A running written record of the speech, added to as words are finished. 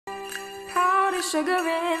the sugar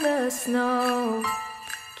in the snow,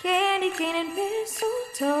 candy cane and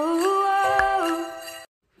mistletoe.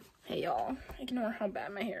 Hey y'all, ignore how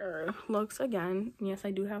bad my hair looks again. Yes, I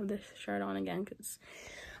do have this shirt on again because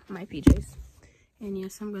my PJs. And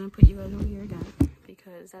yes, I'm gonna put you guys over here again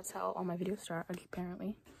because that's how all my videos start,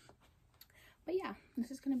 apparently. But yeah, this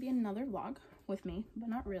is gonna be another vlog with me, but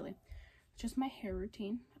not really. It's just my hair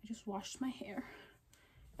routine. I just washed my hair,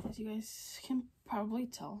 as you guys can probably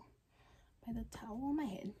tell by the towel on my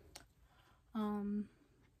head.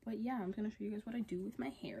 But yeah, I'm gonna show you guys what I do with my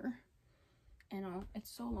hair. And it's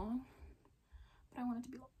so long, but I want it to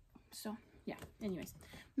be long. So yeah, anyways,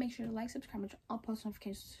 make sure to like, subscribe, and all post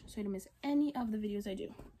notifications so you don't miss any of the videos I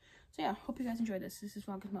do. So yeah, hope you guys enjoyed this. This is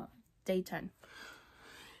Vlogmas day 10.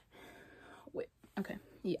 Wait, okay,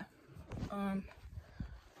 yeah.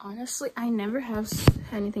 Honestly, I never have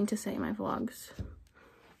anything to say in my vlogs.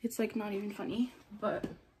 It's like not even funny, but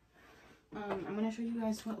I'm gonna show you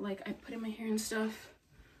guys what like I put in my hair and stuff,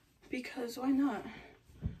 because why not?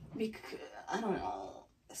 Because I don't know,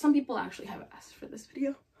 some people actually have asked for this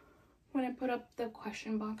video. When I put up the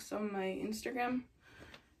question box on my Instagram,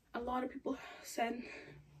 a lot of people said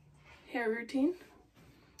hair routine.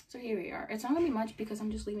 So here we are. It's not gonna be much because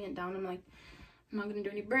I'm just leaving it down. I'm like, I'm not gonna do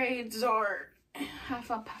any braids or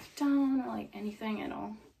half up, half down, or like anything at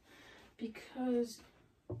all. Because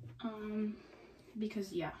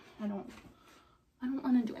yeah, I don't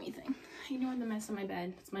wanna do anything. Ignore the mess on my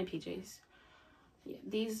bed. It's my PJs. Yeah,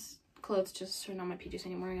 these clothes just are not my PJs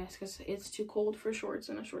anymore, guys, because it's too cold for shorts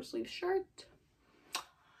and a short sleeve shirt.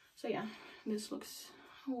 So yeah, this looks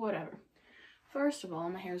whatever. First of all,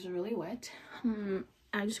 my hair is really wet.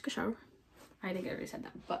 I just took a shower. I think I already said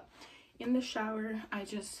that, but in the shower I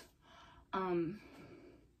just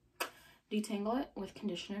detangle it with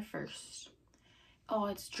conditioner first. Oh,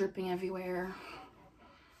 it's dripping everywhere.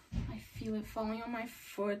 I feel it falling on my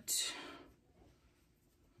foot.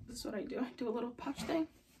 This is what I do. I do a little pouch thing.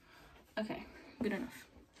 Okay, good enough.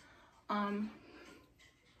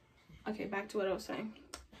 Okay, back to what I was saying.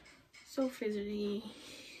 So fidgety.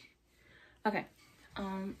 Okay,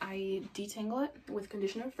 I detangle it with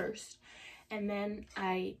conditioner first, and then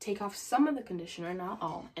I take off some of the conditioner, not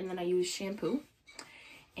all, and then I use shampoo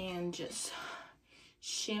and just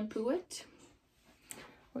shampoo it.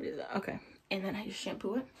 What is that? Okay, and then I just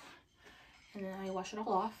shampoo it, and then I wash it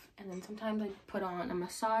all off, and then sometimes I put on a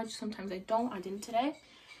massage, sometimes I don't. I didn't today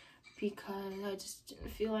because I just didn't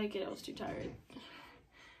feel like it. I was too tired.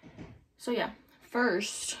 So yeah,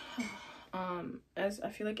 first, as I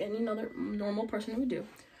feel like any other normal person would do,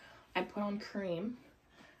 I put on cream,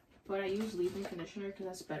 but I use leave-in conditioner because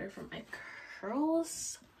that's better for my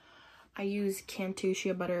curls. I use Cantu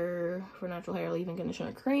Shea Butter for natural hair leave-in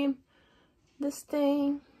conditioner cream. This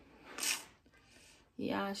thing,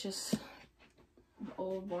 yeah, it's just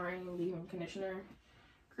old boring leave-in conditioner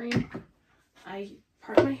cream. I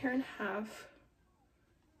part my hair in half,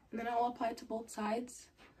 and then I'll apply it to both sides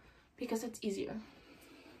because it's easier.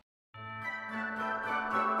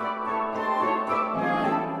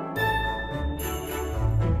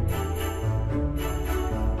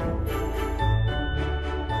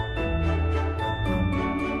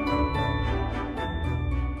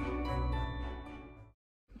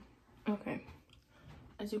 Okay,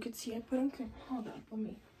 as you can see, I put on cream. Hold up, let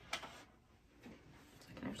me, so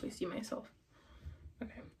I can actually see myself.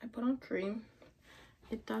 Okay, I put on cream.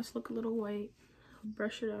 It does look a little white.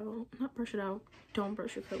 Brush it out. Not brush it out. Don't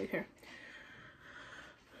brush your curly hair.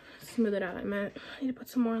 Smooth it out. I need to put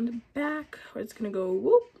some more on the back, or it's gonna go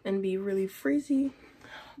whoop and be really frizzy.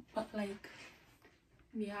 But like,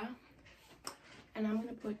 yeah. And I'm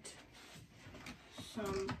gonna put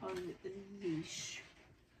some of this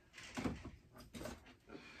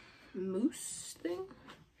mousse thing.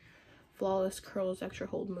 Flawless Curls Extra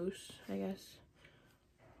Hold Mousse, I guess.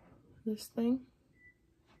 This thing.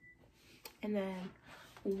 And then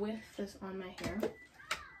with this on my hair,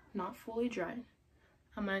 not fully dry,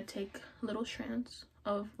 I'm gonna take little strands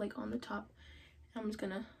of like on the top, and I'm just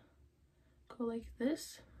gonna go like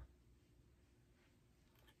this,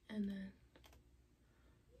 and then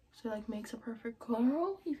so it like makes a perfect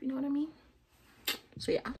curl, if you know what I mean.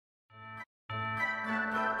 So yeah.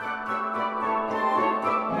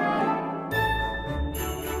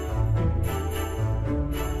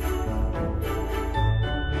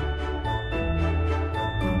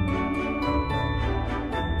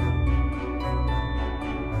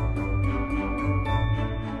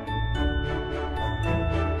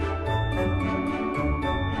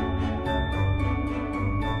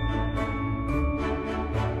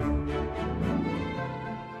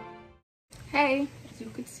 Hey, as you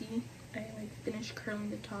could see, curling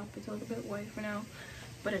the top. It's a little bit white for now,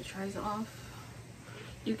 but it dries off.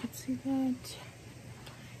 You can see that.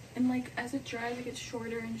 And like as it dries, it gets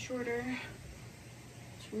shorter and shorter.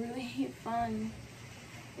 It's really fun.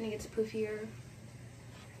 And it gets poofier.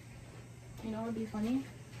 You know what would be funny?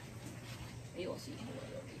 You'll see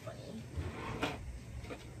what would be funny.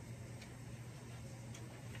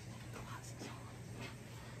 Glasses on.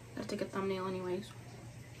 Gotta take a thumbnail anyways.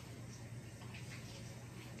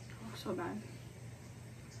 Oh, so bad.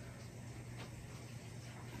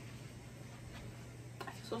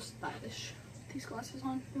 I feel so stylish with these glasses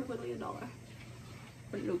on. They're literally $1.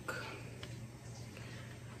 But look.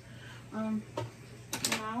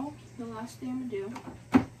 Now the last thing I'm gonna do.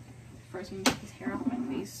 First, I'm gonna get this hair off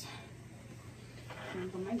my face.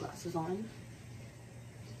 And put my glasses on.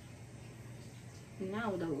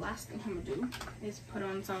 Now, the last thing I'm gonna do is put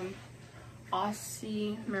on some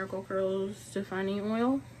Aussie Miracle Curls defining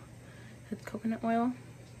oil. It's coconut oil.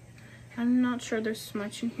 I'm not sure there's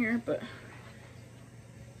much in here, but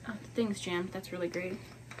the thing's jammed. That's really great.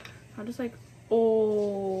 I'll just like,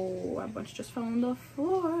 oh, a bunch just fell on the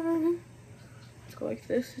floor. Let's go like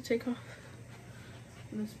this to take off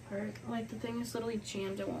this part. Like the thing is literally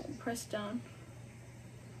jammed. It won't press down.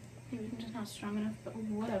 Maybe I'm just not strong enough, but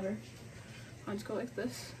whatever. I'll just go like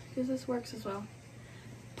this because this works as well.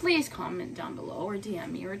 Please comment down below or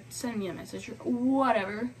DM me or send me a message or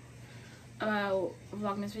whatever about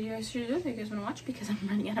Vlogmas video I should do if you guys want to watch, because I'm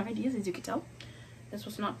running out of ideas, as you can tell. This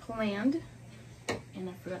was not planned and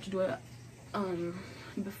I forgot to do it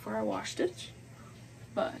before I washed it.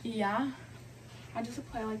 But yeah, I just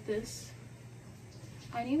apply like this.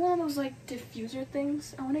 I need one of those like diffuser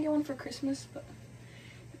things. I want to get one for Christmas, but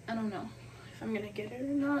I don't know if I'm gonna get it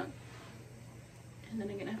or not. And then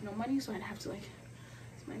I'm gonna have no money, so I'd have to like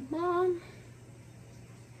ask my mom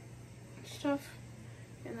and stuff.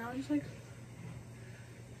 And I'll just like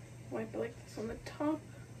wipe it like this on the top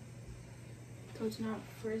so it's not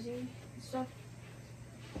frizzy and stuff.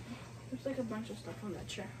 There's like a bunch of stuff on that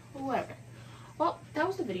chair. Whatever. Well, that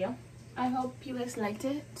was the video. I hope you guys liked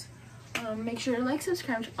it. Make sure to like,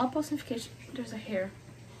 subscribe, I'll post notifications. There's a hair,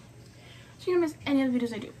 so you don't miss any of the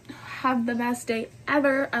videos I do. Have the best day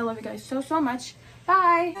ever. I love you guys so, so much.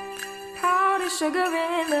 Bye. Powdered sugar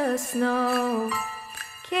in the snow,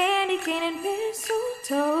 candy cane and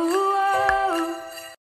mistletoe.